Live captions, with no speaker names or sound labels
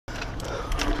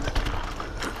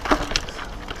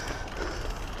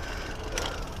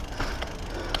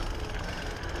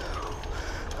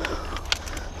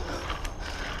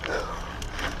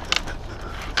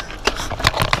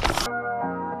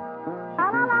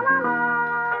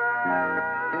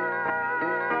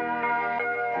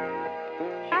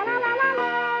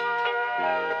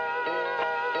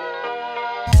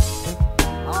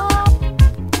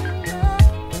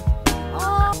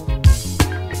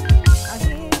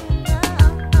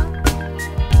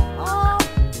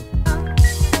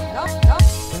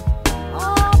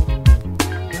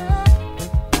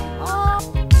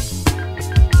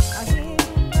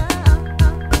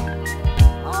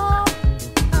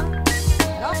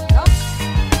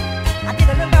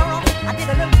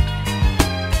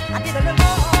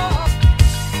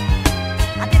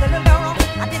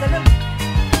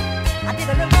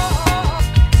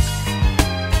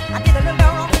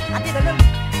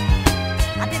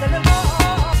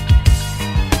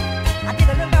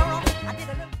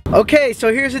Okay,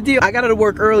 so here's the deal. I got out of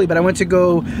work early, but I went to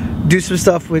go do some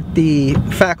stuff with the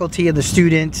faculty and the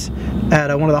students at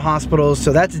one of the hospitals,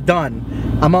 so that's done.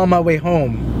 I'm on my way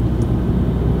home.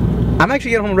 I'm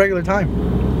actually getting home regular time.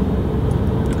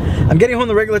 I'm getting home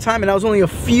the regular time, and I was only a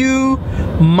few,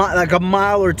 like a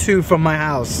mile or two from my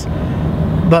house.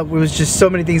 But it was just so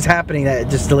many things happening that it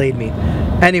just delayed me.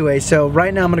 Anyway, so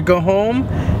right now I'm gonna go home,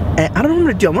 and I don't know what I'm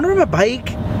gonna do. I wanna ride my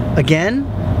bike again.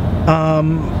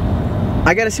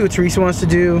 I gotta see what Teresa wants to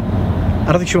do. I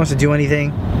don't think she wants to do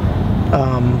anything,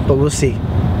 but we'll see.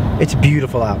 It's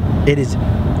beautiful out. It is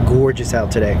gorgeous out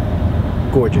today.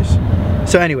 Gorgeous.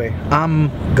 So anyway,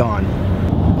 I'm gone.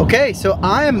 Okay, so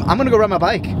I'm gonna go ride my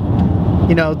bike.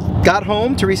 You know, got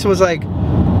home, Teresa was like,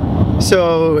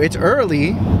 so it's early.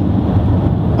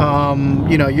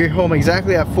 You know, you're home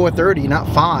exactly at 4:30, not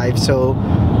 5, so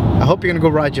I hope you're gonna go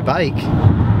ride your bike.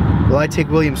 Will I take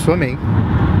William swimming?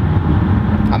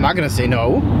 I'm not gonna say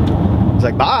no. I was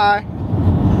like, bye.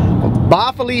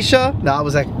 Bye, Felicia. No, I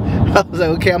was like,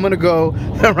 okay, I'm gonna go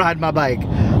and ride my bike.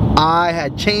 I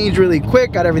had changed really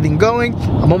quick, got everything going.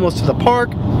 I'm almost to the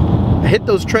park. I hit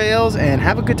those trails and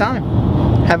have a good time.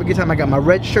 Have a good time. I got my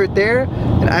red shirt there,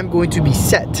 and I'm going to be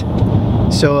set.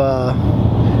 So,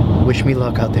 wish me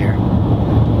luck out there.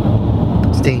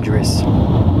 It's dangerous.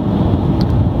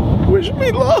 Wish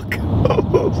me luck.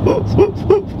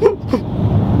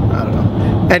 I don't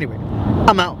know. Anyway,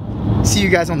 I'm out. See you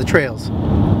guys on the trails.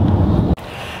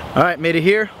 Alright, made it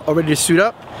here. All ready to suit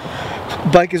up.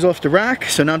 Bike is off the rack,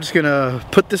 so now I'm just gonna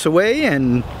put this away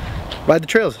and ride the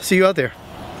trails. See you out there.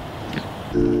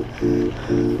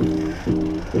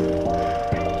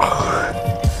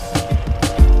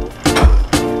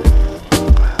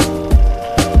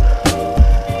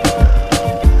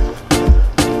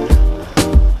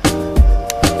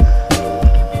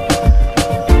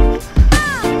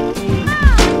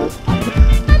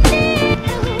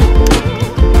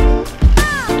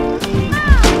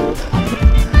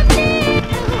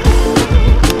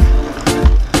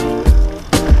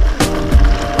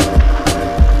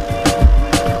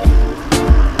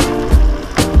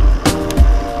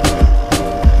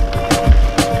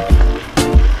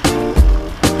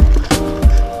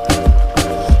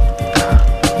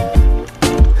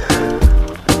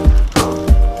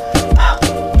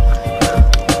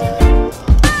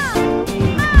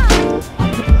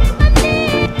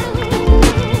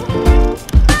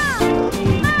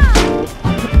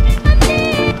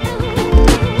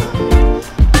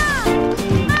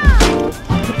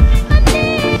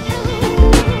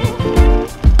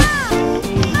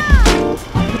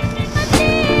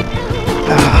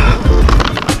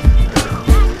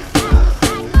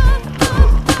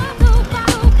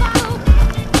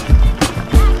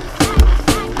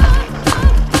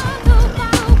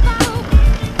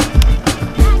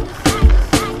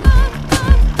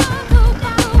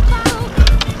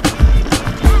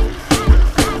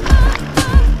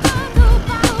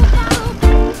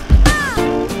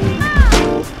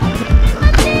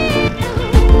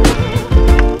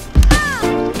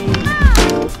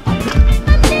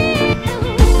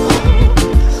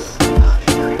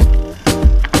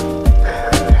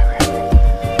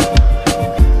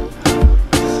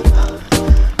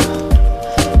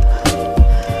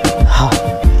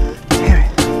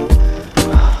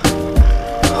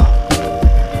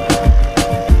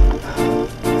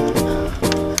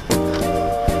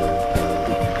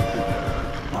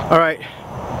 Alright,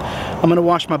 I'm gonna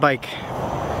wash my bike.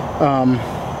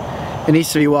 It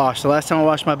needs to be washed. The last time I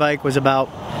washed my bike was about,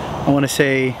 I wanna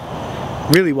say,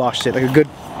 really washed it, like a good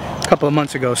couple of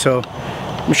months ago. So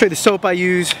I'm gonna show you the soap I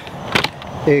use.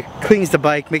 It cleans the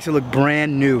bike, makes it look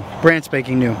brand new, brand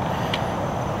spanking new.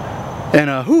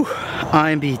 And whew,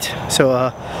 I am beat. So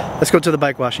let's go to the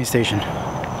bike washing station.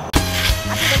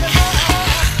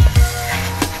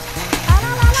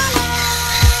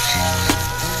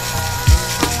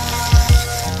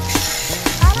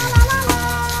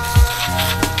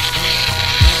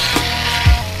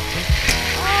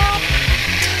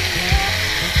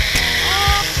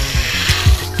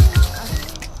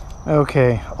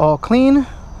 Okay, all clean.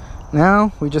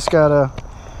 Now we just gotta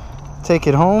take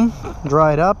it home,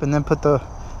 dry it up, and then put the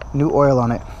new oil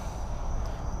on it.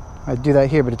 I do that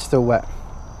here, but it's still wet.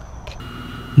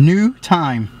 New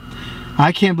time.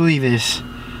 I can't believe this.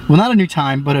 Well, not a new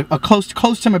time, but a close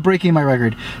time of breaking my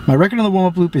record. My record on the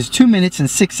warm-up loop is 2 minutes and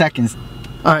 6 seconds.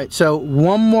 Alright, so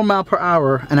 1 more mile per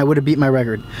hour and I would have beat my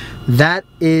record. That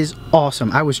is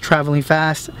awesome. I was traveling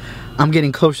fast. I'm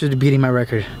getting closer to beating my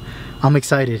record. I'm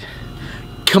excited.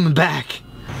 Coming back.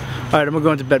 Alright, I'm gonna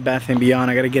go into Bed Bath &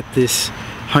 Beyond. I gotta get this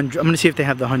I'm gonna see if they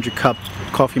have the 100 cup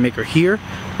coffee maker here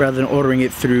rather than ordering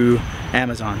it through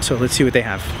Amazon. So let's see what they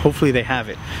have. Hopefully they have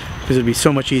it, because it'd be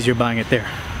so much easier buying it there.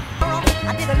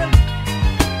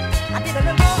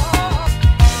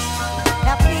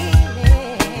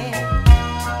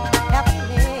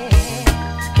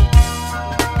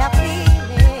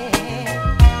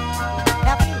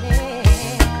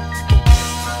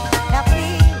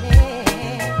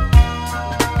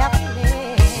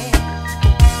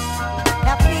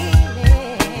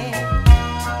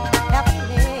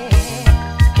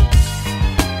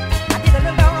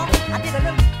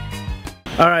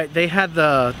 Alright, they had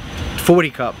the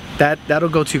 40 cup. That'll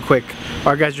go too quick.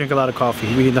 Our guys drink a lot of coffee.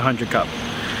 We need the 100 cup.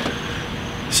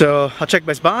 So I'll check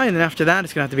Best Buy, and then after that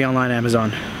it's gonna have to be online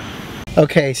Amazon.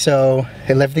 Okay, so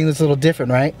everything looks a little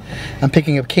different, right? I'm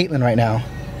picking up Caitlin right now.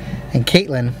 And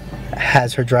Caitlin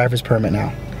has her driver's permit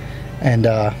now. And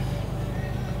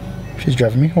she's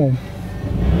driving me home.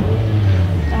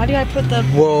 How do I put the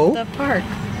park?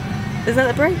 Is that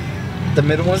the brake? The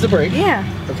middle one's the brake? Yeah.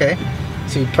 Okay.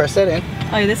 So you press that in.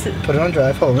 Oh, this is... Put it on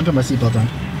drive. Hold on, let me put my seatbelt on.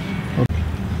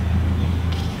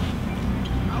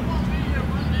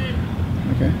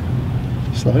 Okay.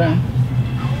 Slow down.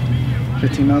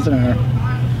 15 miles an hour.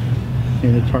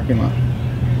 In the parking lot.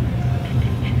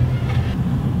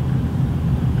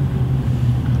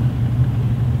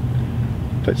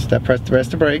 Press the rest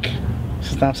of the brake.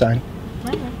 Stop sign.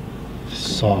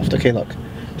 Soft. Okay, look.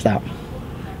 Stop.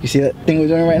 You see that thing we're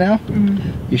doing right now?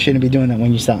 You shouldn't be doing that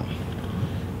when you stop.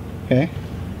 Okay.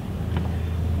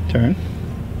 Turn.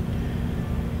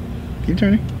 Keep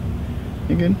turning.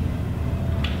 You're good.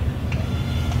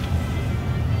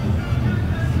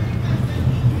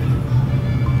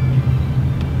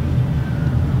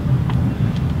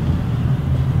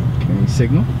 Okay,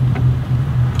 signal.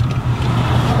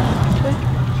 Okay.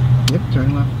 Yep,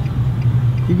 turn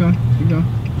left. Keep going, keep going.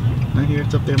 Not here,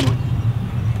 it's up there more.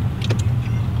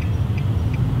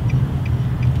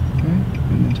 Okay,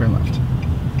 and then turn left.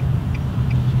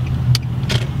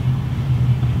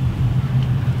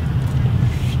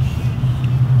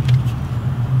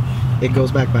 It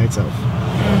goes back by itself.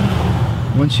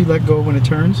 Once you let go when it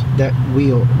turns, that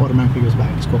wheel automatically goes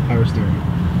back. It's called power steering.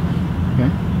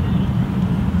 Okay?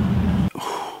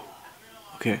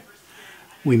 Okay.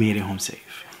 We made it home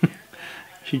safe.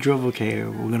 She drove okay.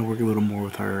 We're gonna work a little more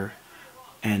with her.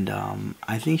 And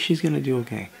I think she's gonna do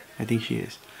okay. I think she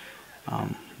is.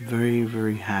 Very,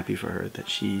 very happy for her that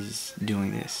she's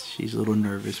doing this. She's a little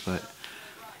nervous, but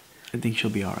I think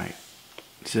she'll be alright.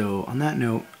 So on that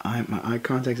note, my eye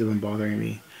contacts have been bothering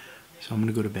me, so I'm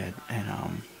gonna go to bed, and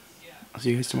I'll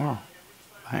see you guys tomorrow.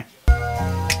 Bye.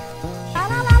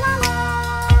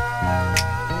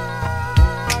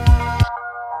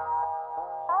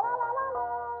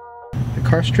 The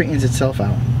car straightens itself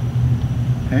out.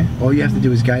 Okay? All you have to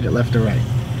do is guide it left or right.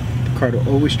 The car will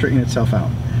always straighten itself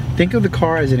out. Think of the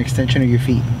car as an extension of your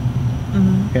feet.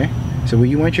 Okay? So where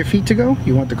you want your feet to go,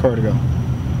 you want the car to go.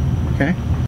 Okay?